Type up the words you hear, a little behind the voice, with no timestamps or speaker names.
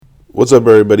What's up,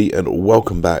 everybody, and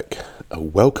welcome back.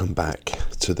 Welcome back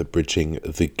to the Bridging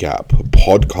the Gap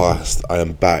podcast. I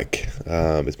am back.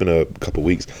 It's been a couple of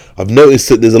weeks. I've noticed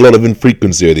that there's a lot of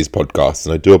infrequency of these podcasts,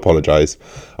 and I do apologize.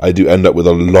 I do end up with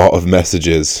a lot of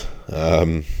messages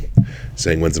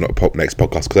saying when's the next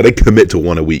podcast, because I didn't commit to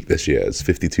one a week this year. It's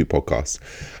 52 podcasts.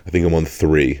 I think I'm on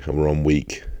 3, and we're on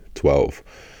week 12.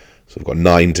 So I've got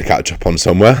 9 to catch up on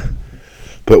somewhere.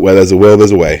 But where there's a will, there's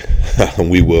a way,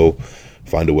 and we will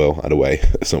find a will and a way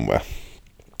somewhere.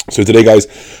 So today, guys,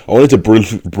 I wanted to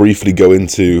briefly go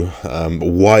into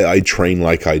why I train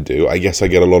like I do. I guess I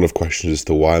get a lot of questions as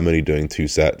to why I'm only doing 2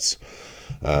 sets.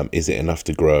 Is it enough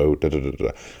to grow?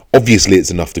 Obviously,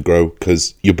 it's enough to grow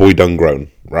because your boy done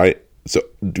grown, right? So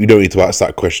we don't need to ask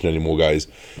that question anymore, guys.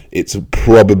 It's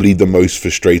probably the most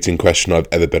frustrating question I've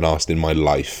ever been asked in my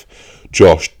life.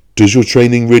 Josh, does your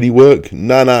training really work?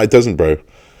 Nah, it doesn't, bro.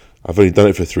 I've only done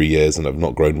it for 3 years and I've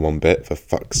not grown one bit, for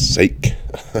fuck's sake.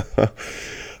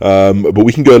 But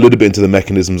we can go a little bit into the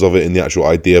mechanisms of it and the actual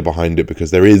idea behind it, because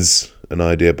there is an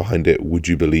idea behind it. Would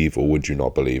you believe or would you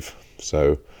not believe?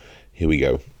 So here we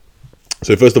go.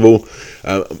 So first of all,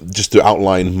 just to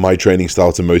outline my training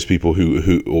style to most people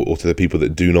or to the people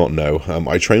that do not know,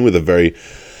 I train with a very...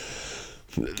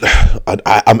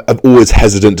 I'm always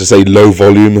hesitant to say low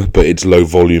volume, but it's low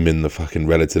volume in the fucking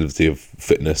relativity of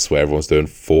fitness, where everyone's doing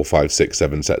 4, 5, 6,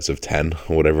 7 sets of 10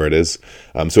 or whatever it is.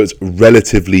 So it's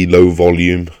relatively low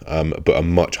volume, but a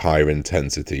much higher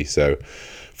intensity. So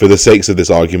for the sakes of this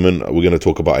argument, we're going to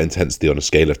talk about intensity on a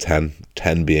scale of 10.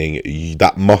 10 being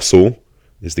that muscle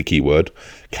is the key word,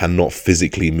 cannot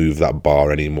physically move that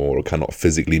bar anymore, or cannot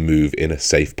physically move in a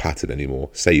safe pattern anymore.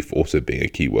 Safe also being a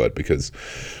key word, because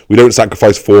we don't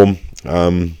sacrifice form,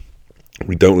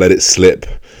 we don't let it slip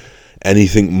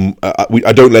anything.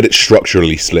 I don't let it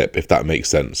structurally slip, if that makes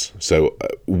sense. So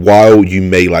while you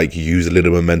may use a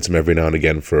little momentum every now and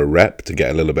again for a rep to get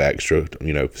a little bit extra,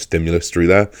 stimulus through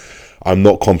there, I'm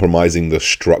not compromising the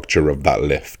structure of that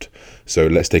lift. So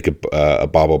let's take a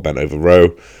barbell bent over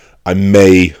row. I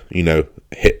may,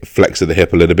 flex at the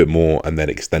hip a little bit more and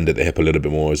then extend at the hip a little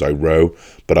bit more as I row,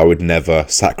 but I would never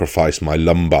sacrifice my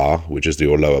lumbar, which is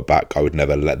your lower back. I would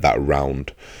never let that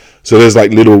round. So there's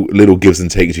little gives and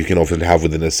takes you can often have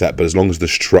within a set, but as long as the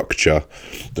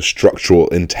structural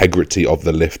integrity of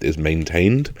the lift is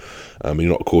maintained, you're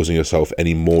not causing yourself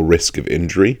any more risk of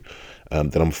injury,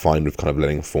 then I'm fine with kind of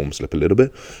letting form slip a little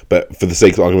bit. But for the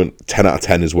sake of argument, 10 out of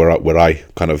 10 is where I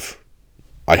kind of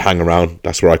I hang around.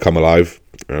 That's where I come alive,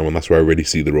 and that's where I really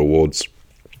see the rewards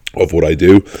of what I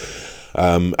do.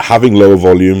 Having lower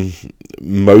volume,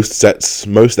 most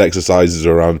exercises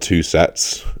are around 2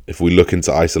 sets. If we look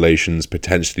into isolations,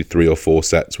 potentially 3 or 4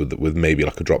 sets with maybe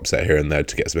a drop set here and there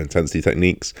to get some intensity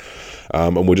techniques.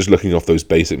 And we're just looking off those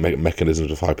basic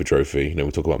mechanisms of hypertrophy.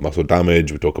 We talk about muscle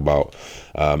damage, we talk about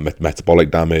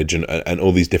metabolic damage, and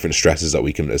all these different stresses that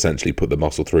we can essentially put the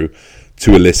muscle through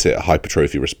to elicit a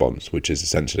hypertrophy response, which is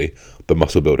essentially the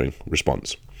muscle building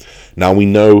response. Now we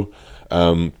know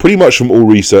pretty much from all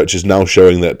research is now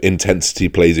showing that intensity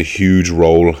plays a huge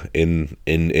role in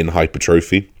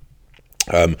hypertrophy.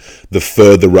 The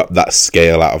further up that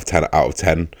scale out of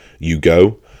 10 you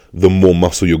go, the more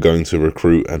muscle you're going to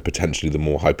recruit, and potentially the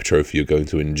more hypertrophy you're going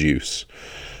to induce.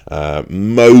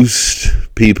 Most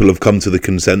people have come to the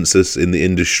consensus in the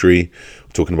industry,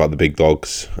 talking about the big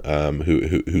dogs,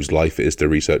 whose life it is to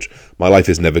research. My life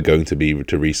is never going to be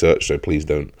to research, so please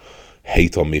don't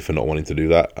hate on me for not wanting to do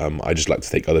that. I just like to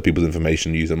take other people's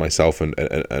information, use it myself,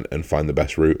 and find the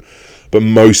best route. But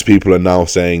most people are now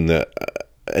saying that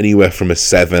anywhere from a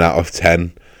 7 out of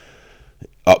 10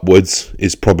 upwards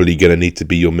is probably going to need to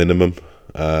be your minimum.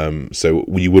 So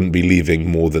you wouldn't be leaving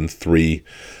more than 3,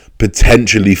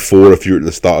 potentially 4 if you're at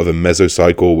the start of a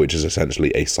mesocycle, which is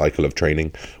essentially a cycle of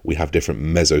training. We have different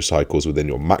mesocycles within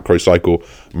your macrocycle.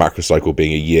 Macrocycle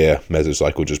being a year,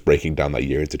 mesocycle just breaking down that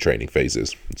year into training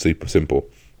phases. Super simple.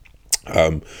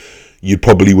 You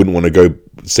probably wouldn't want to go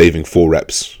saving 4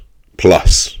 reps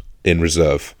plus in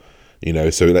reserve.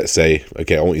 So let's say,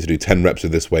 okay, I want you to do 10 reps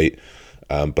of this weight,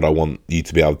 but I want you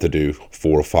to be able to do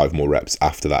 4 or 5 more reps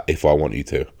after that if I want you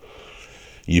to.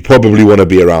 You probably want to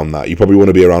be around that. You probably want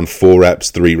to be around 4 reps,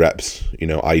 3 reps,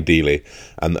 ideally.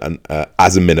 And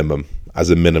as a minimum,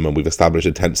 we've established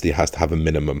intensity has to have a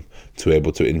minimum to be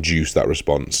able to induce that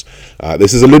response.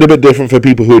 This is a little bit different for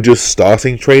people who are just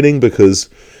starting training, because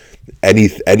any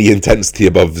intensity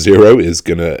above 0 is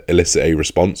going to elicit a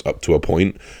response up to a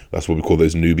point. That's what we call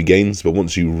those newbie gains. But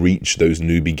once you reach those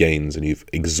newbie gains and you've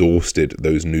exhausted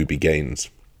those newbie gains,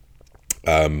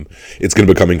 it's going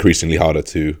to become increasingly harder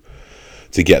to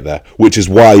to get there, which is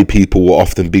why people will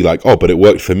often be like, oh, but it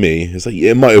worked for me. It's like,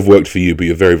 yeah, it might have worked for you, but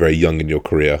you're very, very young in your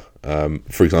career.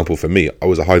 For example, for me, I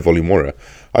was a high volume warrior.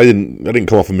 I didn't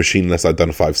come off a machine unless I'd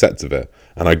done 5 sets of it,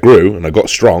 and I grew and I got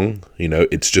strong.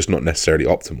 It's just not necessarily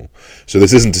optimal. So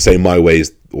this isn't to say my way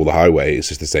is or the highway. It's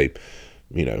just to say,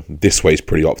 this way is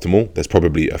pretty optimal. There's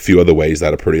probably a few other ways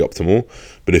that are pretty optimal,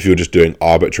 but if you're just doing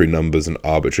arbitrary numbers and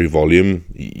arbitrary volume,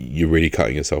 you're really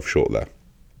cutting yourself short there.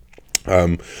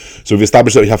 So we've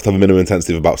established that you have to have a minimum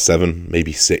intensity of about 7,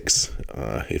 maybe 6,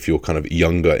 if you're kind of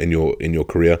younger in your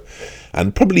career,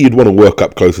 and probably you'd want to work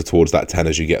up closer towards that 10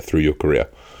 as you get through your career.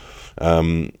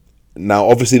 Now,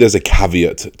 obviously, there's a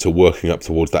caveat to working up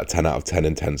towards that 10 out of 10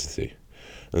 intensity,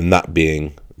 and that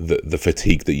being the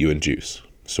fatigue that you induce.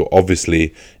 So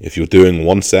obviously, if you're doing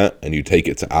one set and you take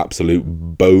it to absolute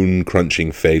bone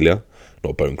crunching failure,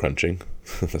 not bone crunching,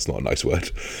 that's not a nice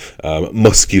word,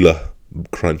 muscular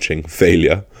crunching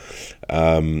failure,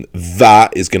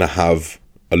 that is going to have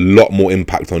a lot more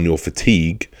impact on your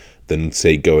fatigue than,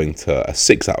 say, going to a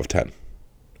 6 out of 10.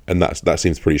 And that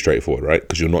seems pretty straightforward, right?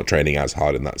 Because you're not training as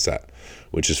hard in that set,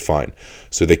 which is fine.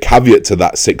 So the caveat to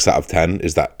that 6 out of 10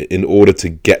 is that in order to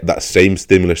get that same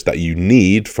stimulus that you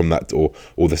need from that, or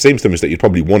the same stimulus that you'd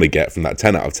probably want to get from that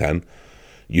 10 out of 10,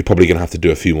 you're probably going to have to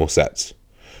do a few more sets.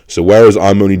 So whereas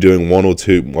I'm only doing 1 or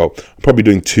 2, well, I'm probably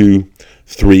doing 2,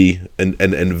 3,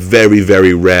 and very,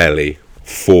 very rarely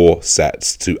 4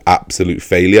 sets to absolute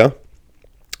failure.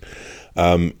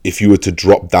 If you were to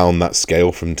drop down that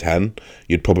scale from 10,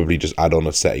 you'd probably just add on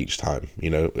a set each time.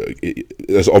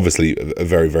 There's obviously a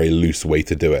very, very loose way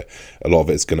to do it. A lot of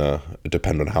it's going to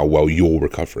depend on how well you're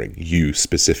recovering, you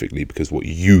specifically, because what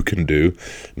you can do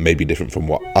may be different from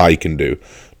what I can do.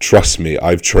 Trust me,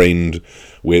 I've trained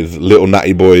with little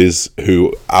natty boys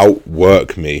who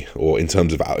outwork me, or in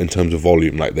terms of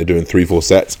volume, like they're doing 3-4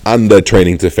 sets and they're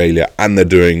training to failure, and they're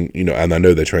doing, and I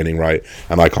know they're training right,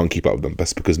 and I can't keep up with them.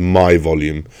 That's because my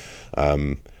volume,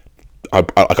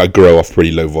 I grow off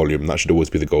pretty low volume. That should always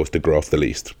be the goal, is to grow off the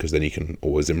least, because then you can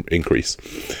always increase.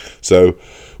 So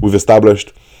we've now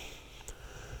established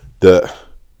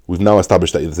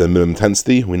that there's a minimum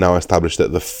intensity. We now established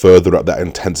that the further up that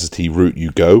intensity route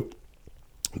you go,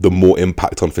 the more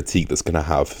impact on fatigue that's going to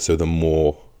have. So the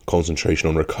more concentration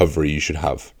on recovery you should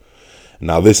have.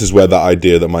 Now, this is where the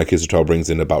idea that Mike Israetel brings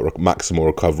in about maximal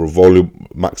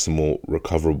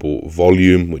recoverable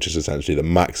volume, which is essentially the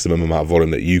maximum amount of volume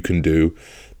that you can do,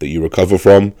 that you recover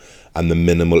from, and the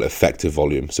minimal effective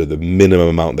volume, so the minimum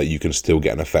amount that you can still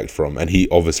get an effect from. And he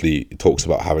obviously talks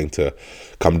about having to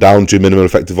come down to your minimum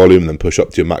effective volume and then push up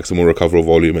to your maximal recoverable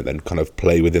volume, and then kind of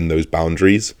play within those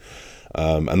boundaries.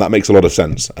 And that makes a lot of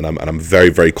sense. And I'm very,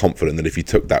 very confident that if you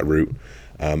took that route,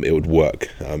 it would work.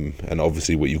 And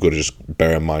obviously, what you've got to just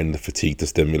bear in mind, the fatigue to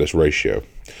stimulus ratio.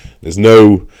 There's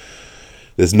no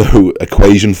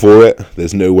equation for it.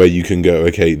 There's no way you can go,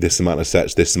 okay, this amount of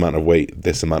sets, this amount of weight,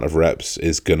 this amount of reps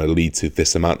is going to lead to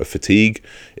this amount of fatigue.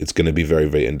 It's going to be very,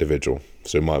 very individual.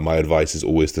 So my advice is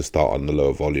always to start on the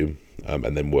lower volume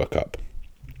and then work up.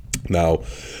 Now,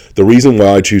 the reason why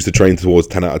I choose to train towards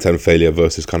 10 out of 10 failure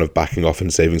versus kind of backing off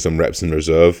and saving some reps in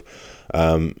reserve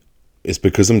is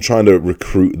because I'm trying to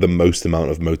recruit the most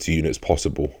amount of motor units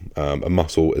possible. A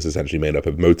muscle is essentially made up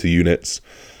of motor units.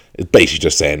 It's basically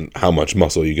just saying how much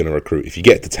muscle you're going to recruit. If you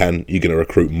get to 10, you're going to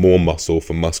recruit more muscle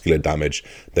for muscular damage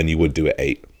than you would do at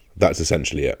 8. That's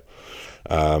essentially it.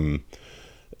 And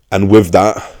with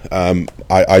that,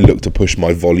 I look to push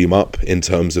my volume up in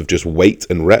terms of just weight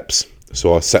and reps.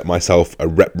 So I'll set myself a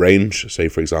rep range, say,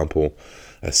 for example,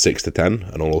 a 6 to 10,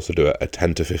 and I'll also do a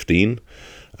 10 to 15.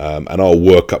 And I'll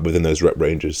work up within those rep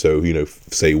ranges. So,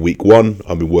 say week 1,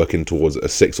 I'll be working towards a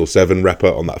 6 or 7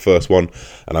 repper on that first one,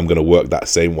 and I'm going to work that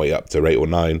same way up to 8 or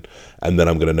 9, and then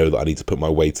I'm going to know that I need to put my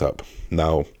weight up.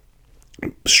 Now,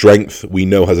 strength, we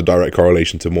know, has a direct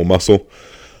correlation to more muscle.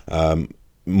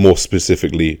 More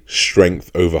specifically,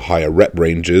 strength over higher rep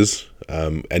ranges,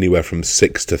 anywhere from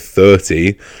 6 to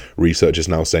 30, research is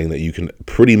now saying that you can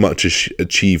pretty much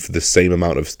achieve the same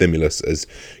amount of stimulus as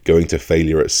going to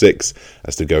failure at 6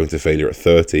 as to going to failure at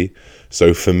 30.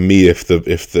 So for me, if the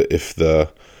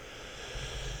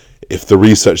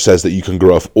research says that you can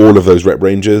grow off all of those rep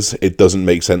ranges, it doesn't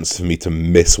make sense for me to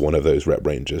miss one of those rep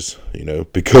ranges,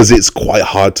 because it's quite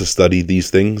hard to study these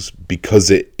things, because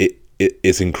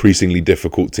it's increasingly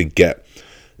difficult to get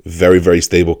very, very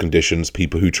stable conditions,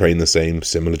 people who train the same,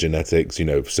 similar genetics,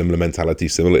 similar mentality,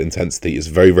 similar intensity. Is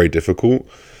very, very difficult.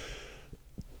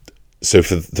 So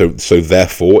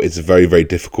therefore, it's very, very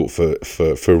difficult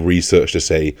for research to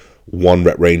say one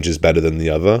rep range is better than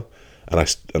the other. And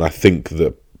I think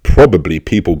that probably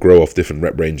people grow off different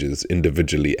rep ranges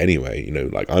individually anyway. You know,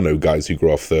 like I know guys who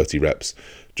grow off 30 reps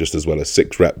just as well as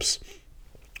 6 reps,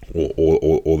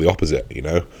 or the opposite, you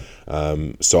know.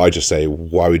 So I just say,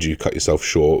 why would you cut yourself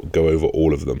short? Go over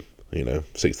all of them, you know,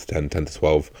 6 to 10, 10 to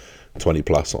 12, 20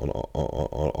 plus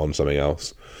on something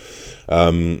else.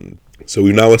 So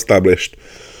we've now established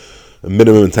a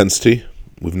minimum intensity.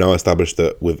 We've now established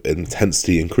that with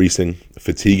intensity increasing,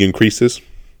 fatigue increases.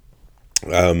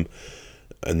 And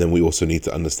then we also need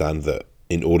to understand that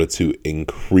in order to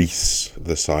increase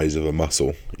the size of a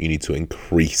muscle, you need to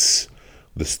increase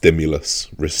the stimulus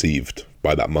received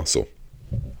by that muscle.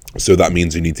 So that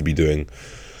means you need to be doing,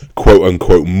 quote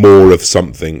unquote, more of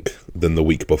something than the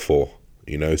week before,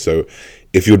 you know. So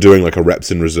if you're doing like a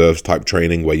reps in reserves type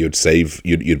training where you'd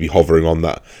be hovering on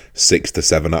that 6 to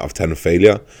 7 out of 10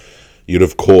 failure, you'd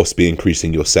of course be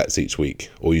increasing your sets each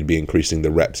week, or you'd be increasing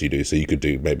the reps you do. So you could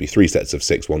do maybe 3 sets of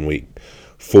 6 one week,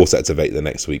 4 sets of 8 the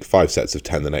next week, 5 sets of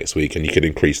 10 the next week, and you could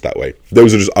increase that way.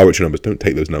 Those are just arbitrary numbers. Don't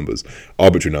take those numbers.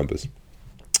 Arbitrary numbers.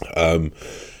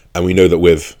 And we know that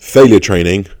with failure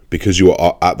training, because you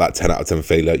are at that 10 out of 10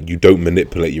 failure, you don't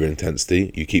manipulate your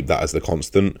intensity. You keep that as the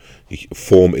constant.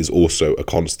 Form is also a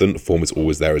constant. Form is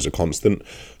always there as a constant,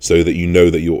 so that you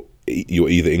know that you're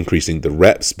either increasing the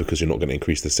reps because you're not going to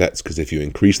increase the sets, because if you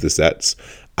increase the sets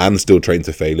and still train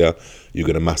to failure, you're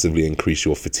going to massively increase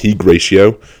your fatigue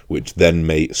ratio, which then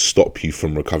may stop you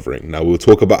from recovering. Now, we'll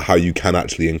talk about how you can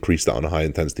actually increase that on a high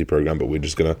intensity program, but we're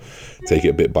just going to take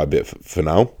it bit by bit for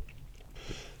now.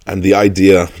 And the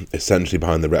idea essentially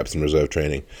behind the reps and reserve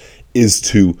training is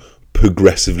to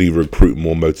progressively recruit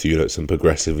more motor units and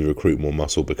progressively recruit more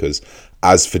muscle, because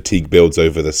as fatigue builds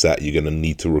over the set, you're going to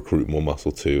need to recruit more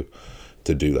muscle to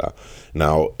do that.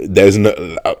 Now, there's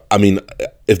no, I mean,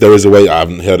 if there is a way, I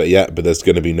haven't heard it yet, but there's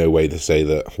going to be no way to say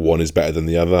that one is better than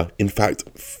the other. In fact,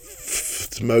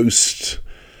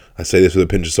 I say this with a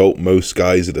pinch of salt, most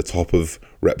guys at the top of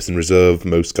reps in reserve,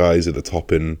 most guys at the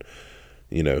top in,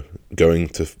 you know, going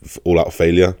to all out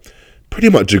failure, pretty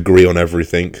much agree on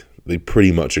everything. They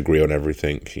pretty much agree on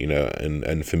everything, you know,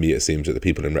 and for me, it seems that the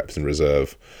people in reps in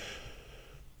reserve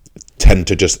tend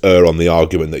to just err on the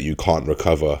argument that you can't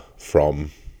recover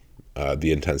from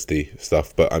the intensity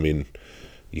stuff. But I mean,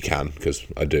 you can, because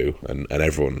I do, and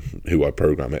everyone who I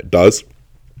program it does.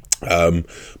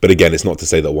 But again, it's not to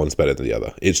say that one's better than the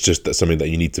other. It's just that something that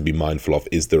you need to be mindful of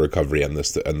is the recovery and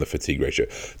the fatigue ratio.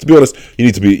 To be honest, you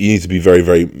need to be very,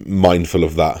 very mindful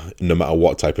of that no matter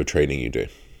what type of training you do.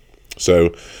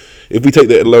 So if we take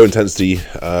the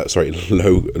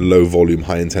low volume,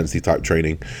 high intensity type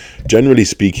training, generally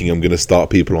speaking, I'm going to start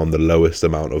people on the lowest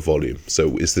amount of volume.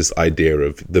 So it's this idea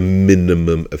of the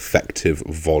minimum effective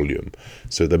volume.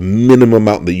 So the minimum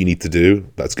amount that you need to do,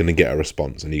 that's going to get a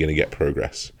response and you're going to get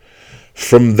progress.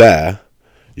 From there,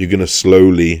 you're going to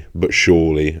slowly but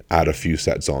surely add a few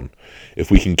sets on. If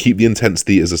we can keep the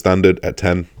intensity as a standard at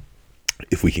 10,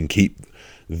 if we can keep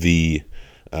the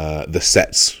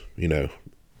sets, you know,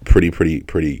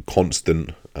 pretty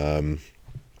constant,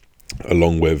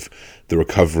 along with the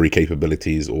recovery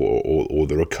capabilities or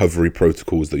the recovery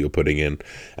protocols that you're putting in,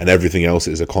 and everything else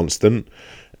is a constant.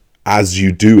 As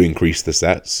you do increase the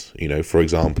sets, you know, for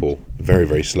example, very,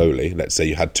 very slowly, let's say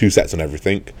you had 2 sets on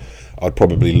everything, I'd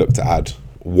probably look to add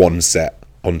 1 set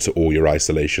onto all your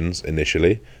isolations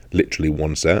initially, literally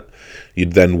 1 set.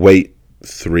 You'd then wait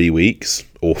 3 weeks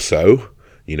or so,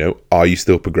 you know, are you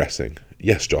still progressing?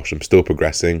 Yes, Josh, I'm still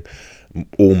progressing.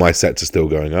 All my sets are still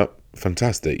going up.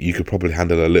 Fantastic. You could probably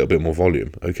handle a little bit more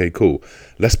volume. Okay, cool.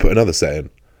 Let's put another set in,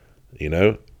 you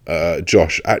know.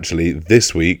 Josh, actually,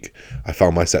 this week, I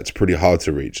found my sets pretty hard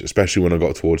to reach, especially when I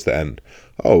got towards the end.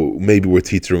 Oh, maybe we're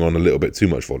teetering on a little bit too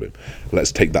much volume.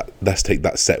 Let's take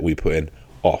that set we put in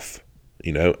off,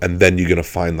 you know, and then you're going to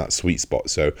find that sweet spot.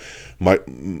 So my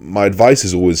advice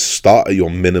is always start at your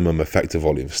minimum effective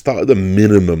volume. Start at the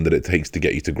minimum that it takes to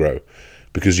get you to grow,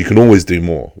 because you can always do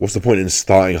more. What's the point in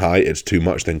starting high? It's too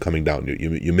much, then coming down.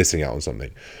 You're missing out on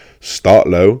something. Start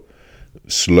low,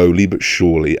 slowly but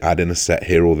surely add in a set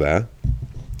here or there,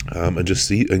 and just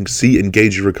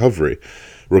engage your recovery.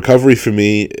 Recovery for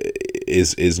me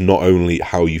is not only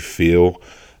how you feel,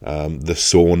 the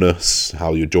soreness,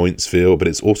 how your joints feel, but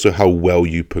it's also how well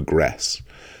you progress.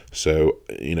 So,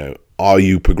 you know, are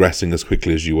you progressing as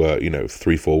quickly as you were, you know,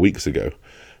 3-4 weeks ago?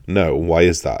 No. Why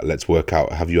is that? Let's work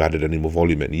out, have you added any more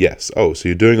volume in? Yes. Oh, so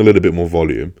you're doing a little bit more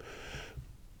volume,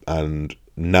 and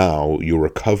now your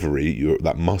recovery,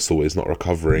 that muscle is not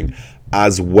recovering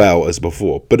as well as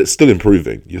before, but it's still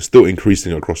improving. You're still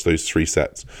increasing across those 3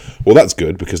 sets. Well, that's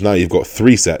good, because now you've got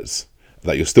 3 sets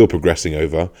that you're still progressing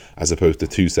over, as opposed to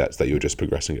 2 sets that you're just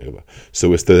progressing over. So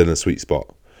we're still in a sweet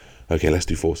spot. Okay, let's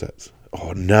do 4 sets.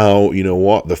 Oh, now, you know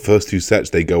what? The first 2 sets,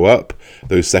 they go up.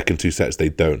 Those second 2 sets, they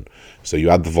don't. So you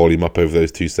add the volume up over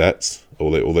those 2 sets,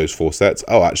 all those 4 sets.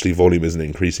 Oh, actually, volume isn't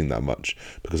increasing that much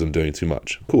because I'm doing too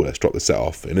much. Cool, let's drop the set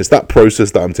off. And it's that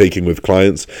process that I'm taking with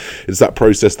clients. It's that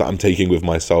process that I'm taking with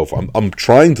myself. I'm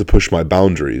trying to push my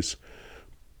boundaries,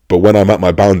 but when I'm at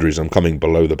my boundaries, I'm coming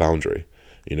below the boundary.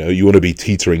 You know, you want to be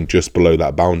teetering just below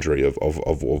that boundary of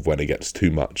when it gets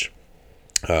too much.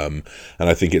 And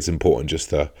I think it's important just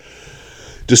to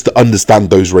understand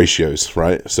those ratios,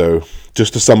 right? So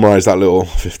just to summarize that little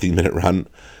 15-minute rant,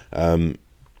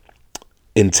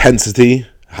 intensity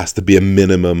has to be a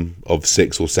minimum of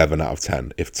 6 or 7 out of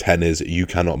 10. If 10 is you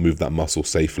cannot move that muscle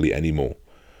safely anymore,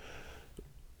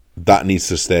 that needs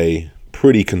to stay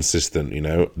pretty consistent. You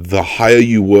know, the higher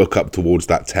you work up towards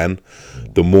that 10,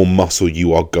 the more muscle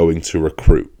you are going to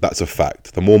recruit. That's a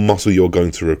fact. The more muscle you're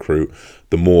going to recruit,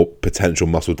 the more potential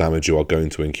muscle damage you are going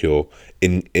to incur.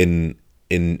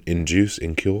 Induce.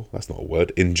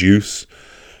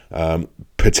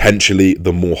 Potentially,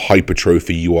 the more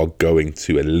hypertrophy you are going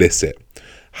to elicit.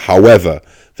 However,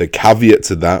 the caveat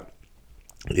to that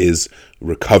is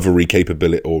recovery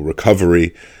capability, or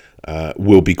recovery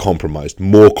will be compromised.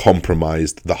 More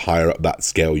compromised the higher up that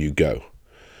scale you go.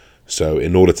 So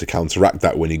in order to counteract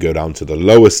that, when you go down to the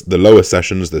lower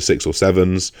sessions, the 6 or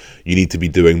 7s, you need to be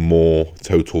doing more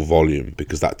total volume,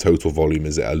 because that total volume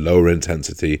is at a lower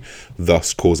intensity,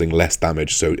 thus causing less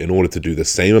damage. So in order to do the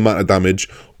same amount of damage,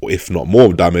 or if not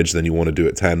more damage than you want to do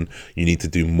at 10, you need to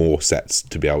do more sets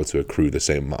to be able to accrue the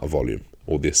same amount of volume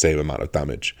or the same amount of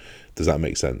damage. Does that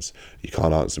make sense? You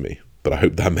can't answer me, but I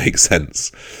hope that makes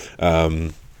sense.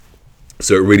 So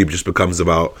it really just becomes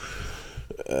about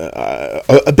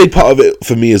a big part of it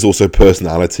for me is also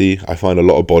personality. I find a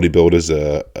lot of bodybuilders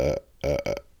are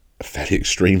fairly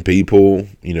extreme people,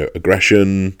 you know,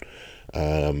 aggression,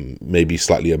 maybe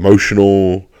slightly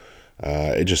emotional.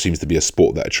 It just seems to be a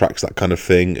sport that attracts that kind of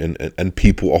thing, and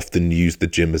people often use the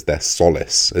gym as their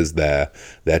solace, as their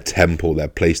temple, their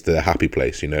place, their happy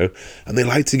place, you know, and they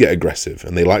like to get aggressive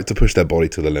and they like to push their body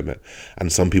to the limit,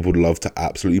 and some people love to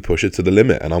absolutely push it to the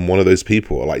limit, and I'm one of those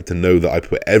people. I like to know that I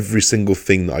put every single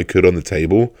thing that I could on the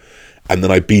table, and then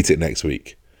I beat it next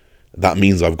week. That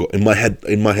means I've got in my head,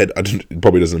 it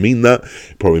probably doesn't mean that.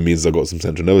 It probably means I've got some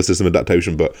central nervous system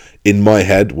adaptation, but in my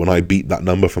head, when I beat that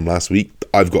number from last week,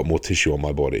 I've got more tissue on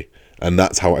my body. And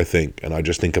that's how I think. And I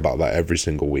just think about that every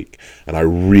single week. And I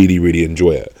really, really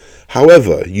enjoy it.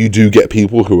 However, you do get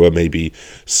people who are maybe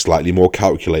slightly more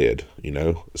calculated, you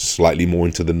know, slightly more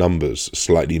into the numbers,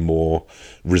 slightly more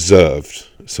reserved.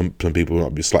 Some people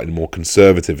might be slightly more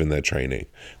conservative in their training.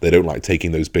 They don't like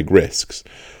taking those big risks.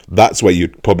 That's where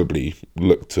you'd probably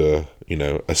look to, you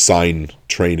know, assign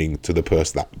training to the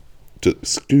person to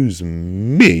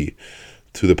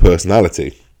the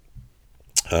personality.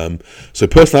 So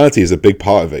personality is a big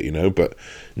part of it, you know, but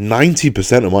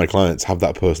 90% of my clients have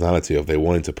that personality of they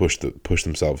wanting to push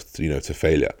themselves, you know, to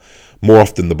failure. More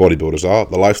often the bodybuilders are.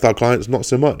 The lifestyle clients, not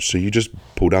so much. So you just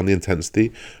pull down the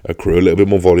intensity, accrue a little bit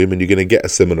more volume, and you're going to get a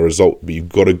similar result, but you've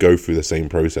got to go through the same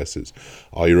processes.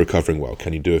 Are you recovering well?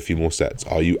 Can you do a few more sets?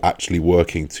 Are you actually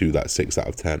working to that 6 out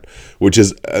of 10? Which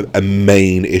is a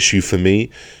main issue for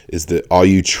me, is that are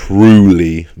you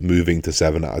truly moving to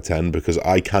 7 out of 10? Because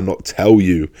I cannot tell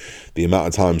you the amount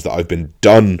of times that I've been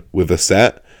done with a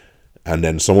set, and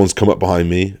then someone's come up behind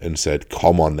me and said,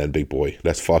 come on then, big boy,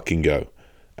 let's fucking go.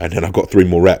 And then I've got 3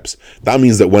 more reps. That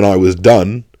means that when I was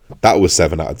done, that was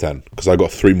 7 out of 10, because I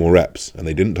got 3 more reps and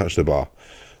they didn't touch the bar.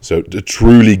 So to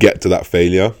truly get to that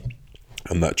failure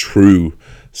and that true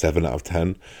 7 out of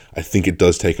 10, I think it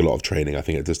does take a lot of training. I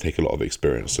think it does take a lot of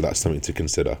experience. So that's something to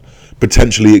consider.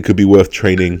 Potentially it could be worth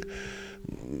training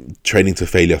to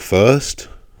failure first,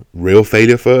 real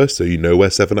failure first, so you know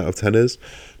where 7 out of 10 is,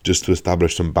 just to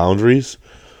establish some boundaries.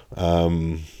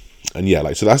 And yeah,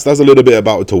 like, so that's a little bit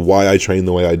about to why I train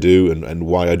the way I do, and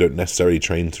why I don't necessarily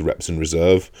train to reps in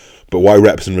reserve, but why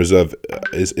reps in reserve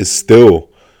is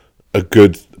still a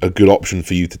good option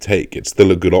for you to take. It's still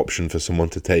a good option for someone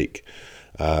to take.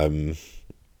 And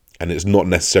it's not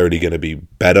necessarily going to be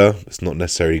better. It's not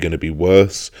necessarily going to be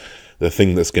worse. The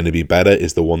thing that's going to be better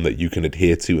is the one that you can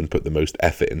adhere to and put the most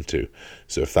effort into.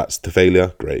 So if that's to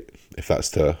failure, great. If that's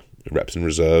to reps in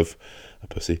reserve, a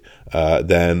pussy,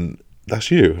 then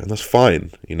that's you, and that's fine.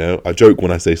 You know, I joke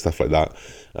when I say stuff like that,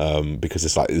 because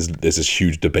it's like there's this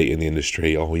huge debate in the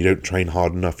industry. Oh, you don't train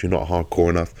hard enough, you're not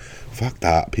hardcore enough. Fuck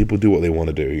that. People do what they want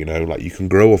to do, you know, like you can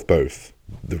grow off both.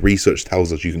 The research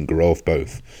tells us you can grow off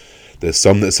both. There's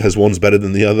some that says one's better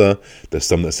than the other. There's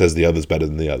some that says the other's better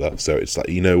than the other. So it's like,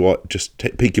 you know what, just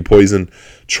pick your poison,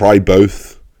 try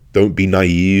both, Don't be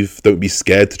naive. Don't be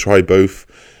scared to try both.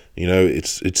 You know,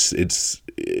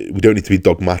 we don't need to be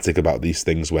dogmatic about these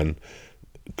things when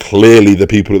clearly the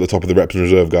people at the top of the reps and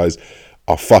reserve guys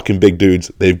are fucking big dudes.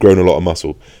 They've grown a lot of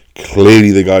muscle.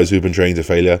 Clearly the guys who've been trained to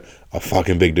failure are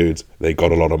fucking big dudes. They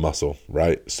got a lot of muscle,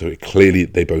 right? So clearly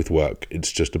they both work.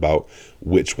 It's just about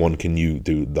which one can you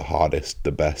do the hardest,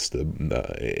 the best in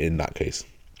that case.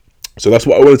 So that's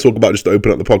what I want to talk about just to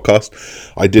open up the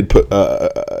podcast. I did put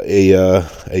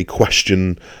a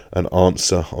question and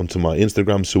answer onto my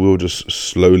Instagram, so we'll just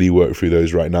slowly work through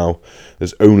those right now.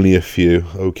 There's only a few.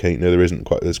 Okay, no, there isn't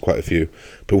quite. There's quite a few,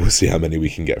 but we'll see how many we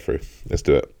can get through. Let's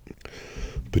do it.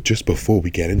 But just before we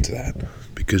get into that,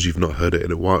 because you've not heard it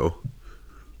in a while,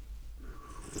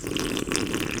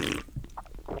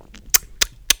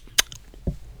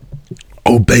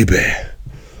 oh baby,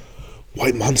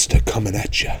 White Monster coming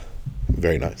at you.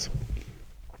 Very nice.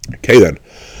 Okay then.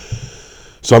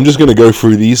 So I'm just going to go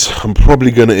through these. I'm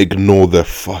probably going to ignore the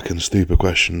fucking stupid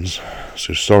questions.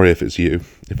 So sorry if it's you.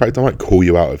 In fact, I might call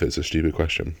you out if it's a stupid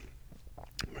question.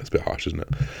 That's a bit harsh, isn't it?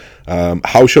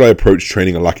 How should I approach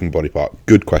training a lacking body part?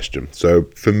 Good question. So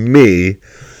for me,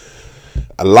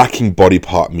 a lacking body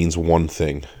part means one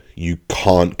thing. You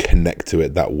can't connect to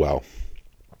it that well.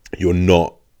 You're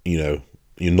not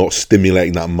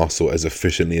stimulating that muscle as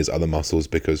efficiently as other muscles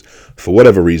because for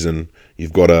whatever reason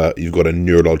you've got a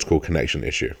neurological connection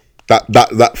issue.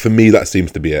 That for me, that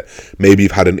seems to be it. Maybe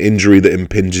you've had an injury that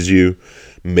impinges you.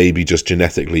 Maybe just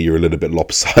genetically you're a little bit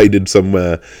lopsided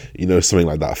somewhere, something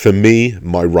like that. For me,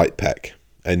 my right pec,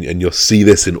 and you'll see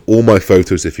this in all my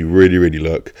photos if you really, really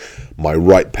look, my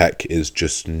right pec is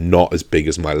just not as big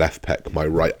as my left pec. My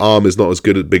right arm is not as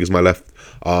big as my left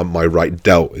arm. My right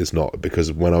delt is not,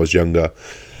 because when I was younger,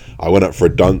 I went up for a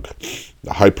dunk,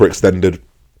 hyperextended.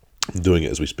 I'm doing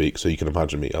it as we speak, so you can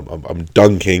imagine me. I'm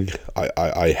dunking.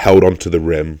 I held onto the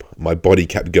rim. My body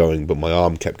kept going, but my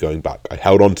arm kept going back. I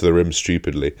held onto the rim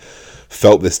stupidly,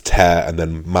 felt this tear, and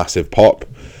then massive pop.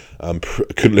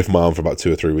 Couldn't lift my arm for about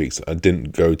 2 or 3 weeks. I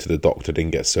didn't go to the doctor,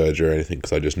 didn't get surgery or anything,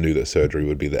 because I just knew that surgery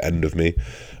would be the end of me.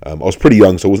 I was pretty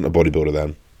young, so I wasn't a bodybuilder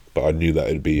then, but I knew that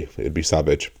it'd be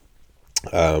savage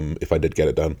if I did get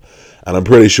it done. And I'm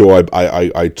pretty sure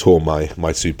I tore my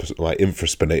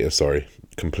infraspinator,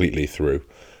 completely through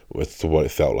with what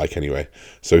it felt like anyway.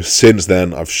 So since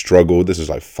then I've struggled. This is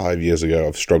like 5 years ago.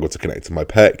 I've struggled to connect to my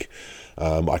pec.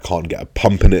 I can't get a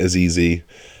pump in it as easy.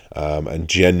 And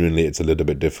genuinely it's a little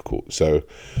bit difficult. So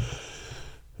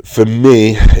for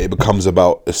me, it becomes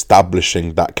about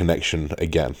establishing that connection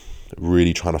again,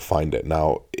 really trying to find it.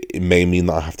 Now, it may mean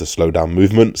that I have to slow down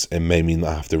movements. It may mean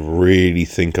that I have to really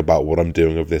think about what I'm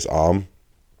doing with this arm.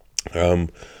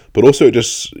 But also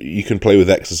you can play with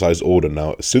exercise order.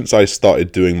 Now, since I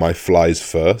started doing my flies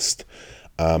first,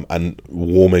 and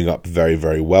warming up very,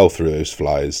 very well through those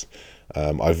flies,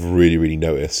 I've really, really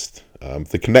noticed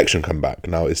the connection come back.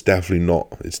 Now, it's definitely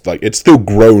not, it's still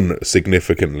grown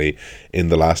significantly in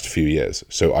the last few years.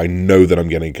 So I know that I'm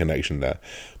getting a connection there,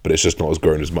 but it's just not as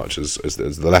grown as much as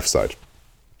the left side.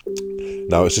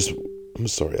 Now, I'm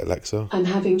sorry, Alexa. I'm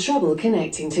having trouble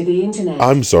connecting to the internet.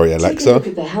 I'm sorry, Alexa. Take a look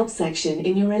at the help section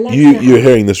in your Alexa. You're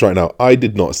hearing this right now. I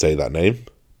did not say that name.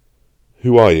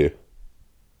 Who are you?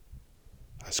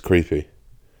 That's creepy.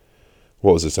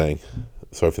 What was it saying?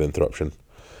 Sorry for the interruption.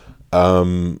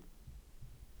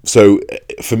 So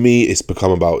for me, it's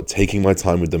become about taking my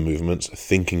time with the movements,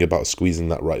 thinking about squeezing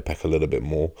that right pec a little bit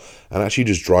more, and actually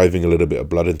just driving a little bit of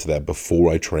blood into there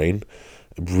before I train.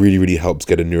 It really, really helps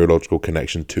get a neurological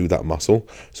connection to that muscle.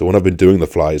 So when I've been doing the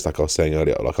flies, like I was saying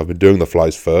earlier, I've been doing the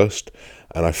flies first,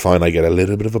 and I find I get a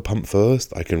little bit of a pump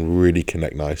first, I can really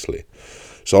connect nicely.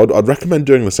 So I'd recommend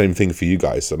doing the same thing for you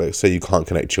guys. So let's say you can't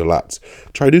connect to your lats,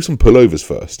 try to do some pullovers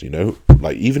first,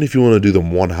 like even if you want to do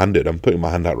them one-handed. I'm putting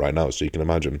my hand out right now so you can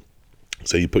imagine.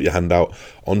 So you put your hand out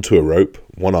onto a rope,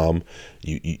 one arm,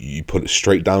 you put it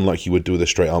straight down like you would do with a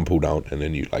straight arm pull down, and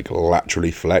then you like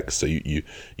laterally flex. So you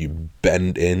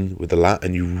bend in with the lat,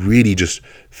 and you really just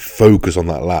focus on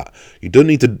that lat. You don't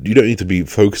need to be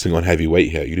focusing on heavy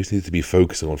weight here. You just need to be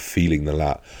focusing on feeling the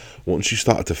lat. Once you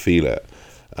start to feel it,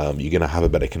 you're going to have a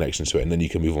better connection to it, and then you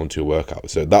can move on to your workout.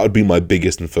 So that would be my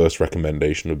biggest and first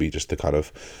recommendation, would be just to kind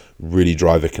of really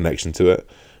drive a connection to it.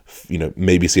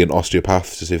 Maybe see an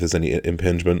osteopath to see if there's any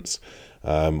impingements.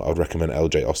 I would recommend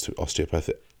LJ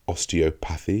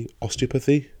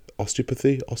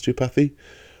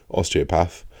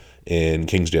osteopath in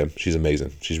King's Gym. She's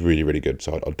amazing. She's really, really good.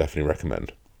 So I'd definitely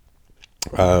recommend.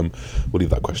 We'll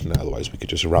leave that question there, otherwise we could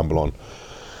just ramble on.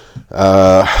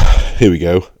 Here we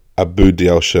go. Abu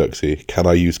Dial Shirksi, can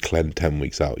I use Clen 10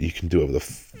 weeks out? You can do whatever the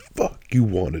fuck you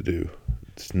want to do.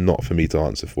 It's not for me to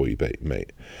answer for you,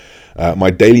 mate.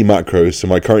 My daily macros, so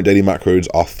my current daily macros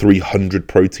are 300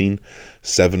 protein,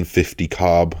 750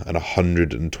 carb, and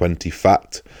 120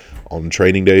 fat on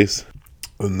training days.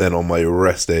 And then on my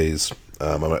rest days,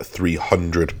 I'm at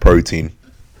 300 protein,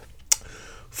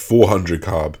 400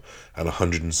 carb, and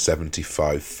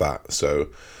 175 fat. So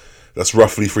that's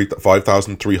roughly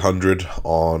 5,300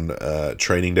 on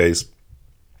training days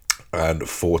and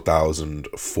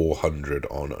 4,400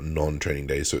 on non-training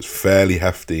days. So it's fairly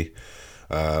hefty.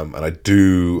 And I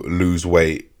do lose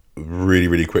weight really,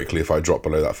 really quickly if I drop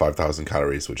below that 5,000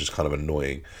 calories, which is kind of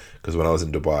annoying because when I was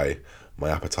in Dubai, my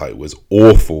appetite was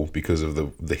awful because of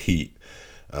the heat.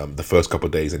 The first couple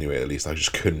of days anyway, at least, I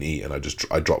just couldn't eat, and I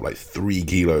dropped like 3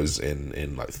 kilos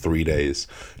in like 3 days.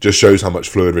 Just shows how much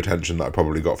fluid retention that I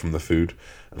probably got from the food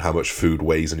and how much food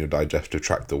weighs in your digestive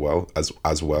tract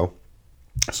as well.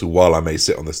 So while I may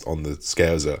sit on the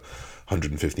scales at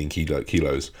 115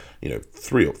 kilos,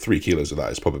 3 kilos of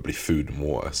that is probably food and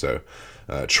water. So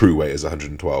true weight is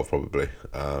 112 probably.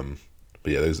 But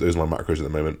yeah, those are my macros at the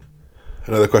moment.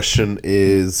 Another question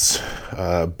is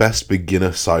best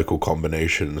beginner cycle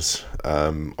combinations.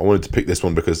 I wanted to pick this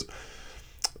one because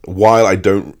while I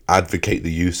don't advocate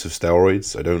the use of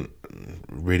steroids, I don't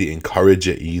really encourage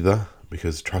it either,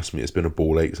 because trust me, it's been a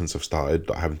ball ache since I've started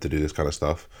having to do this kind of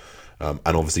stuff. And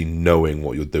obviously knowing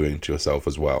what you're doing to yourself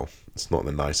as well. It's not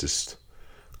the nicest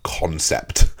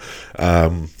concept.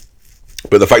 But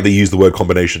the fact they use the word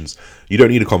combinations, you don't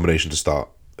need a combination to start.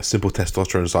 A simple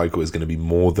testosterone cycle is going to be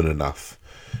more than enough.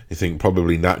 You think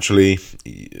probably naturally,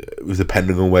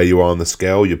 depending on where you are on the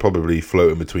scale, you're probably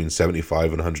floating between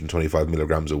 75 and 125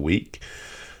 milligrams a week.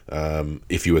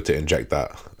 If you were to inject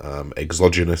that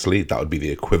exogenously, that would be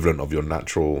the equivalent of your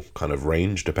natural kind of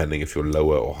range, depending if you're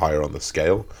lower or higher on the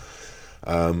scale.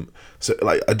 So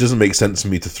like, it doesn't make sense to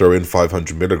me to throw in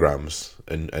 500 milligrams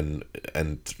and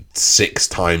 6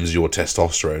 times your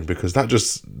testosterone, because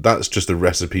that's just a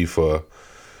recipe for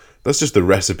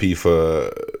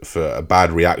a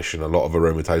bad reaction. A lot of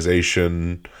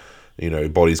aromatization.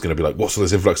 Body's going to be like, what's all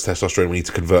this influx of testosterone? We need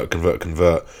to convert,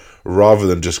 rather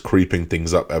than just creeping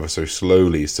things up ever so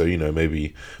slowly. So,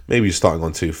 maybe you're starting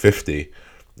on 250,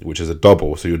 which is a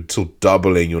double. So you're still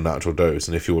doubling your natural dose.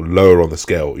 And if you're lower on the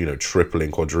scale,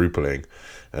 tripling, quadrupling,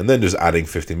 and then just adding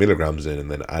 50 milligrams in, and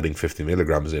then adding 50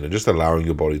 milligrams in, and just allowing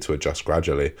your body to adjust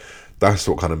gradually. That's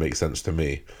what kind of makes sense to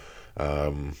me.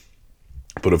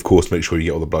 But of course, make sure you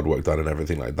get all the blood work done and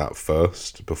everything like that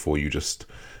first before you just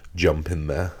jump in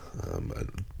there.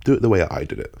 And do it the way I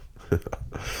did it.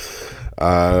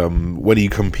 When are you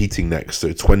competing next?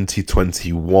 So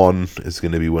 2021 is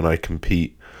going to be when I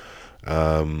compete.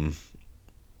 And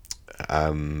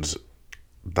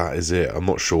that is it. I'm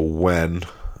not sure when.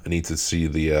 I need to see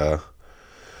the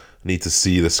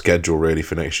schedule really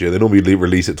for next year. They normally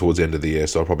release it towards the end of the year,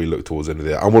 so I'll probably look towards the end of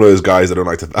the year. I'm one of those guys that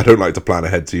I don't like to plan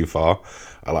ahead too far.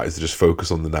 I like to just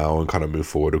focus on the now and kind of move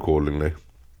forward accordingly.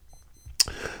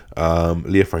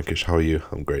 Leah Frankish, how are you?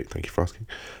 I'm great, thank you for asking.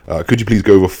 Could you please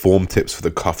go over form tips for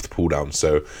the cuffed pull down?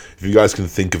 So if you guys can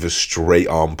think of a straight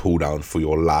arm pull down for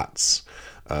your lats,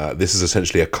 this is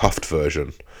essentially a cuffed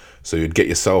version. So you'd get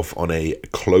yourself on a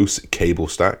close cable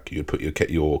stack. You'd put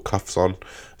your cuffs on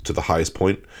to the highest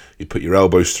point. You'd put your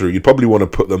elbows through. You'd probably want to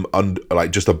put them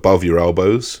just above your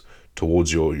elbows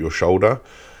towards your shoulder,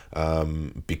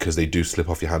 because they do slip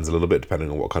off your hands a little bit depending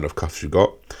on what kind of cuffs you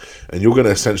got. And you're going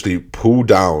to essentially pull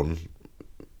down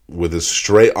with as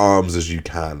straight arms as you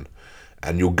can,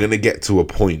 and you're going to get to a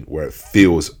point where it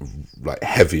feels like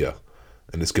heavier,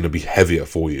 and it's going to be heavier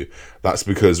for you. That's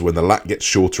because when the lat gets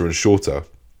shorter and shorter,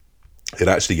 it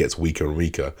actually gets weaker and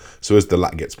weaker. So as the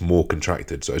lat gets more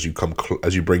contracted, so as you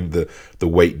as you bring the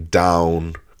weight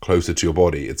down closer to your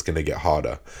body, it's going to get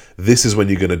harder. This is when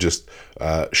you're going to just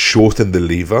shorten the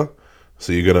lever.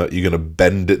 So you're gonna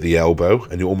bend at the elbow,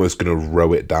 and you're almost going to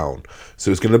row it down. So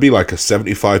it's going to be like a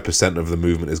 75% of the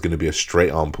movement is going to be a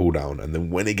straight arm pull down, and then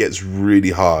when it gets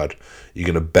really hard, you're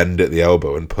going to bend at the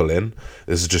elbow and pull in.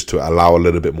 This is just to allow a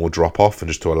little bit more drop off, and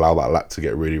just to allow that lat to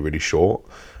get really, really short.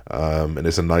 And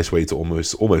it's a nice way to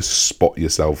almost spot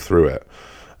yourself through it,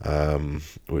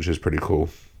 which is pretty cool.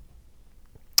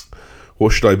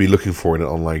 What should I be looking for in an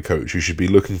online coach? You should be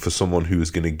looking for someone who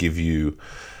is going to give you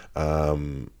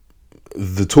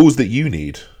the tools that you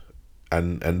need,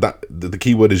 and that the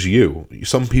key word is you.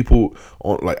 Some people,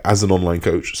 as an online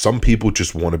coach, some people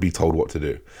just want to be told what to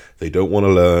do. They don't want to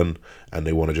learn, and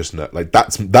they want to just know. Like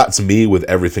that's me with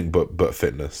everything but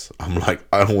fitness. I'm like,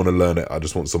 I don't want to learn it. I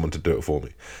just want someone to do it for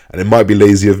me. And it might be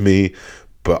lazy of me,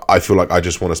 but I feel like I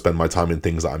just want to spend my time in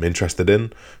things that I'm interested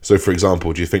in. So, for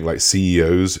example, do you think like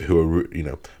CEOs who are,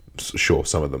 Sure,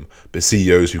 some of them. But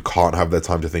CEOs who can't have their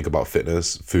time to think about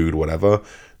fitness, food, whatever,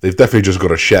 they've definitely just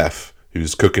got a chef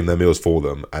who's cooking their meals for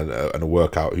them and a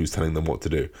workout who's telling them what to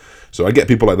do. So I get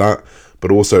people like that,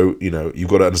 but also, you've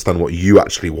got to understand what you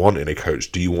actually want in a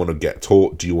coach. Do you want to get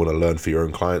taught? Do you want to learn for your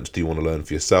own clients? Do you want to learn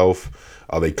for yourself?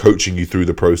 Are they coaching you through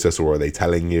the process, or are they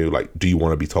telling you, like, do you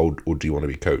want to be told or do you want to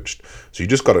be coached? So you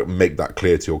just got to make that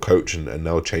clear to your coach, and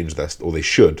they'll change or they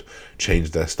should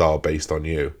change their style based on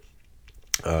you.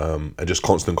 And just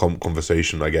constant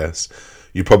conversation, I guess.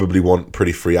 You probably want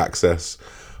pretty free access.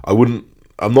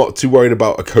 I'm not too worried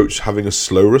about a coach having a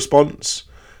slow response.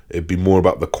 It'd be more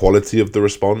about the quality of the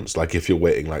response. Like if you're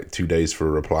waiting like 2 days for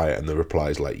a reply and the reply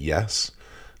is like yes,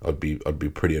 I'd be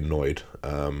pretty annoyed.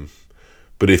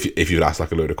 But if you'd ask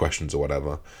like a load of questions or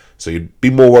whatever, so you'd be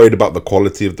more worried about the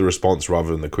quality of the response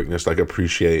rather than the quickness. Like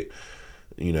appreciate,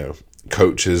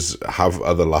 coaches have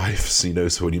other lives,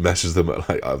 so when you message them at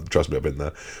like, trust me, I've been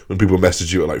there. When people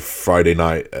message you at like Friday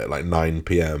night at like 9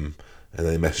 p.m. and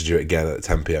they message you again at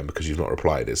 10 p.m. because you've not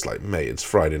replied, it's like, mate, it's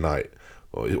Friday night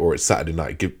or it's Saturday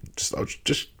night.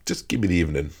 Just give me the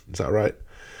evening. Is that right?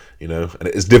 And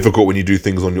it's difficult when you do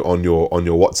things on your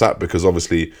WhatsApp, because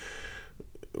obviously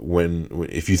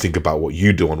if you think about what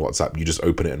you do on WhatsApp, you just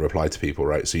open it and reply to people,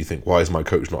 right? So you think, why is my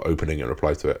coach not opening it and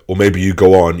reply to it? Or maybe you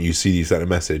go on, you see you sent a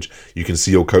message, you can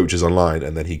see your coach is online,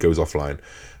 and then he goes offline.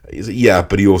 Yeah,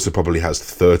 but he also probably has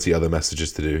 30 other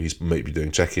messages to do. He's maybe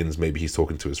doing check-ins, maybe he's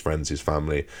talking to his friends, his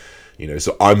family,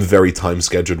 so I'm very time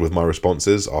scheduled with my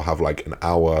responses. I'll have like an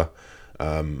hour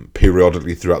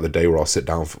periodically throughout the day where I'll sit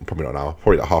down for probably not an hour,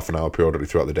 probably like half an hour periodically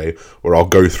throughout the day, where I'll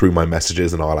go through my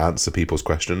messages and I'll answer people's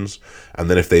questions.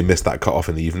 And then if they miss that cut off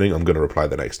in the evening, I'm going to reply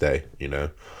the next day,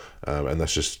 and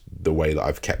that's just the way that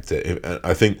I've kept it. And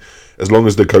I think as long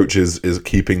as the coach is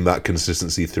keeping that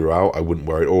consistency throughout, I wouldn't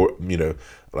worry. Or,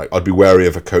 like I'd be wary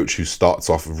of a coach who starts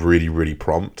off really, really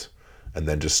prompt and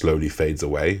then just slowly fades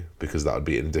away, because that would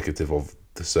be indicative of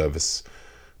the service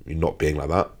not being like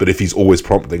that. But if he's always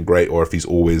prompt, then great. Or if he's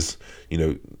always,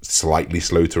 slightly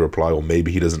slow to reply, or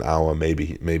maybe he does an hour, maybe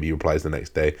he replies the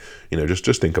next day,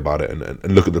 just think about it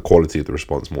and look at the quality of the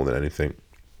response more than anything.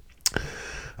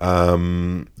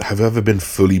 Have you ever been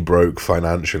fully broke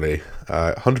financially?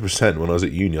 100%. When I was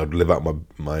at uni, I'd live out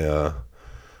my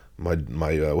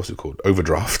what's it called?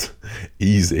 Overdraft.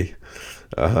 Easy.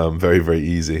 Very, very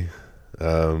easy.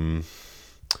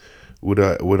 Would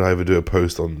I ever do a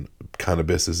post on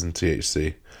cannabis and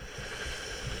THC?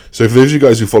 So for those of you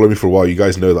guys who follow me for a while, you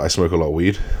guys know that I smoke a lot of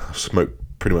weed. I smoke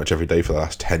pretty much every day for the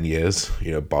last 10 years,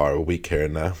 bar a week here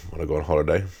and there when I go on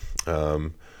holiday.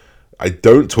 I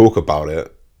don't talk about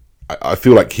it. I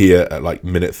feel like here at like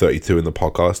minute 32 in the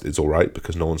podcast, it's all right,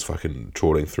 because no one's fucking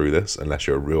trawling through this unless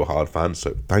you're a real hard fan.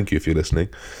 So thank you if you're listening.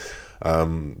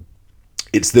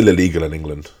 It's still illegal in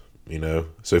England.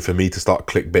 So for me to start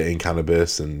clickbaiting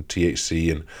cannabis and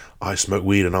THC and I smoke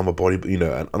weed and I'm a body, and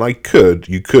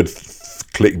you could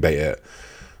clickbait it,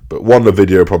 but one, the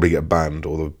video will probably get banned,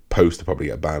 or the post will probably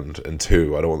get banned, and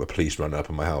two, I don't want the police running up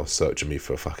in my house searching me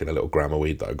for fucking a little gram of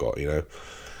weed that I got,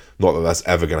 Not that that's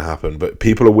ever going to happen, but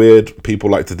people are weird. People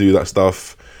like to do that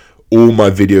stuff. All my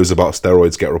videos about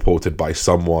steroids get reported by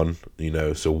someone,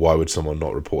 so why would someone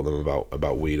not report them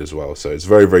about weed as well? So it's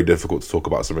very, very difficult to talk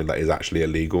about something that is actually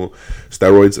illegal.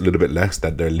 Steroids, a little bit less,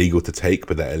 that they're legal to take,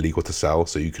 but they're illegal to sell,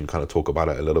 so you can kind of talk about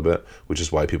it a little bit, which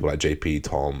is why people like JP,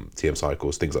 Tom, TM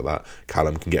Cycles, things like that,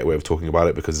 Callum can get away with talking about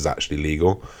it because it's actually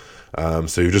legal.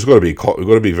 So you've just got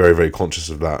to be very, very conscious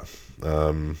of that.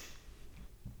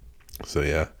 So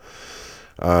yeah.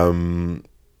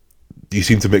 You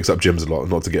seem to mix up gyms a lot,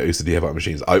 not to get OCD about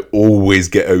machines. I always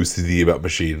get OCD about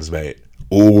machines, mate.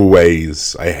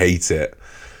 Always. I hate it.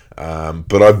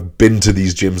 But I've been to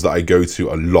these gyms that I go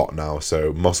to a lot now.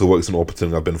 So Muscleworks and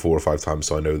Orpington, I've been 4 or 5 times,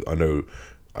 so I know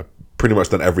I've pretty much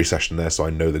done every session there, so I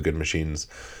know the good machines.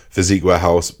 Physique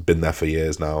Warehouse, been there for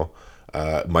years now.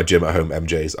 My gym at home,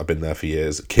 MJ's, I've been there for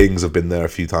years. King's, I've been there a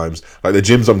few times. Like the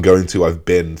gyms I'm going to, I've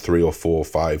been 3 or 4 or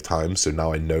 5 times. So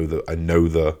now I know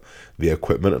the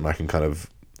equipment, and I can kind of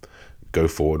go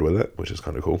forward with it, which is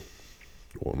kind of cool.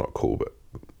 Well, not cool, but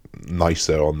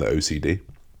nicer on the OCD.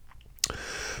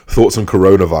 Thoughts on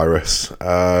coronavirus?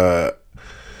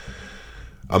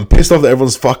 I'm pissed off that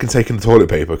everyone's fucking taking the toilet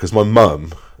paper, because my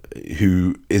mum,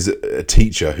 who is a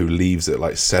teacher who leaves at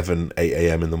like 7, 8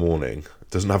 a.m. in the morning,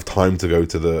 doesn't have time to go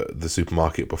to the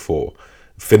supermarket before,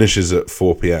 finishes at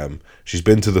 4 p.m. She's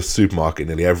been to the supermarket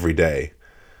nearly every day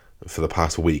for the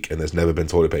past week, and there's never been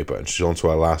toilet paper, and she's on to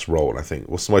her last roll, and I think,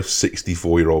 what's my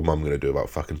 64-year-old mum going to do about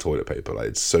fucking toilet paper? Like,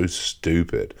 it's so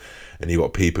stupid. And you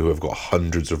got people who have got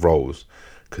hundreds of rolls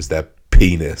because their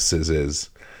penises is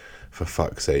For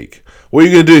fuck's sake. What are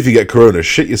you going to do if you get corona?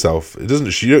 Shit yourself. You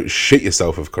don't shit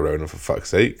yourself with corona, for fuck's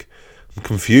sake. I'm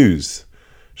confused.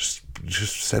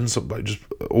 Just send something, just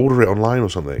order it online or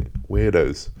something.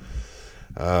 Weirdos.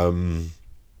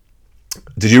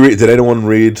 Did anyone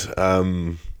read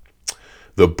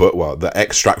the book? Well, the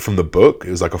extract from the book. It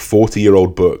was like a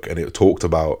 40-year-old book, and it talked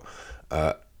about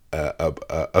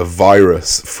a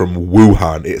virus from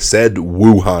Wuhan. It said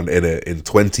Wuhan in it in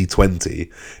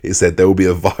 2020. It said there will be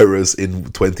a virus in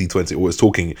 2020. It was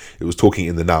talking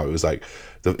in the now. It was like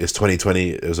it's 2020.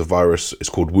 It was a virus. It's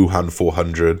called Wuhan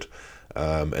 400.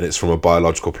 And it's from a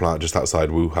biological plant just outside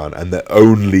Wuhan, and the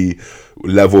only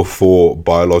level 4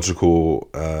 biological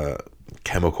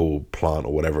chemical plant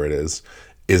or whatever it is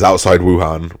outside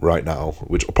Wuhan right now,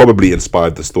 which probably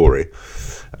inspired the story.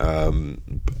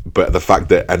 But the fact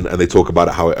that and they talk about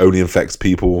it, how it only infects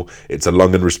people, it's a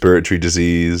lung and respiratory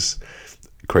disease,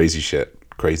 crazy shit.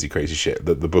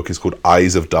 The book is called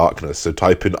Eyes of Darkness, so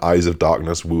type in Eyes of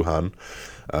Darkness Wuhan,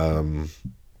 and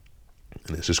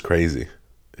it's just crazy.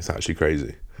 It's actually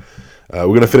crazy. We're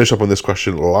going to finish up on this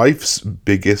question. Life's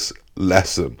biggest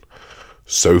lesson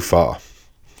so far.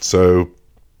 So,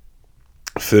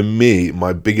 for me,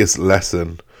 my biggest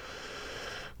lesson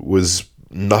was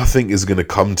nothing is going to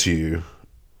come to you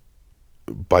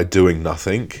by doing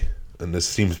nothing. And this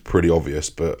seems pretty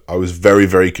obvious, but I was very,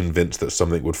 very convinced that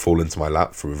something would fall into my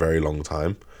lap for a very long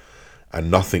time. And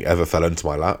nothing ever fell into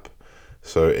my lap.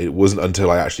 So it wasn't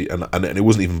until I actually, and it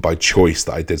wasn't even by choice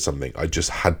that I did something. I just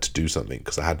had to do something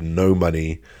because I had no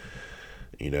money.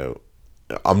 You know,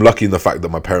 I'm lucky in the fact that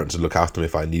my parents would look after me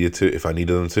if I needed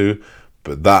them to.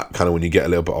 But that kind of, when you get a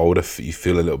little bit older, you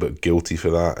feel a little bit guilty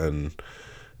for that. And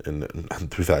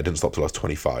to be fair, I didn't stop till I was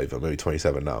 25. I'm maybe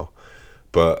 27 now.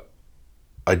 But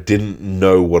I didn't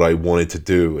know what I wanted to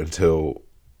do until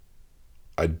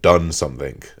I'd done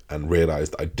something and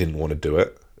realized I didn't want to do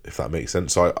it, if that makes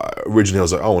sense. So originally I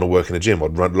was like, I want to work in a gym.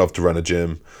 I'd love to run a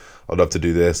gym. I'd love to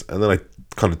do this. And then I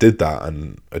kind of did that,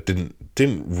 and I didn't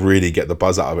really get the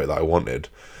buzz out of it that I wanted.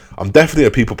 I'm definitely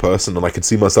a people person, and I could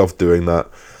see myself doing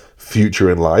that future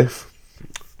in my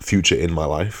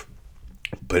life.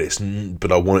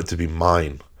 But I want it to be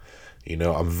mine. You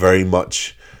know, I'm very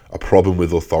much a problem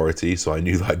with authority, so I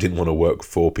knew that I didn't want to work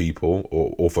for people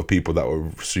or for people that were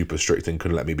super strict and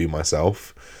couldn't let me be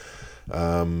myself.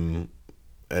 And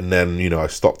then, you know, I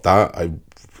stopped that. I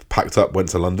packed up, went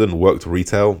to London, worked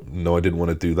retail. No, I didn't want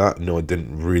to do that. No, I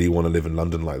didn't really want to live in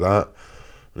London like that.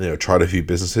 You know, tried a few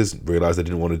businesses, realized I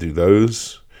didn't want to do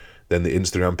those. Then the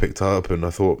Instagram picked up, and I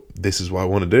thought, this is what I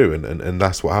want to do. And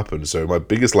that's what happened. So my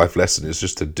biggest life lesson is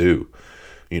just to do,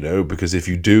 you know, because if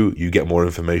you do, you get more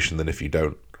information than if you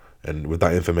don't. And with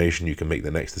that information, you can make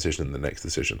the next decision and the next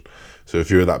decision. So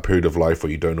if you're at that period of life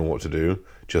where you don't know what to do,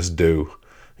 just do.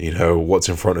 You know, what's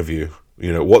in front of you.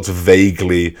 You know, what's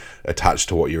vaguely attached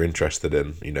to what you're interested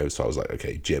in. You know, so I was like,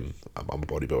 okay, gym. I'm a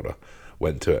bodybuilder.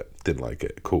 Went to it. Didn't like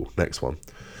it. Cool. Next one.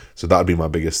 So that would be my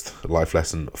biggest life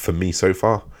lesson for me so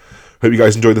far. Hope you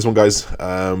guys enjoyed this one, guys.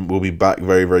 We'll be back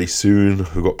very, very soon.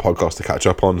 We've got podcasts to catch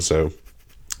up on, so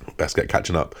best get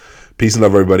catching up. Peace and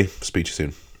love, everybody. Speak to you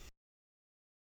soon.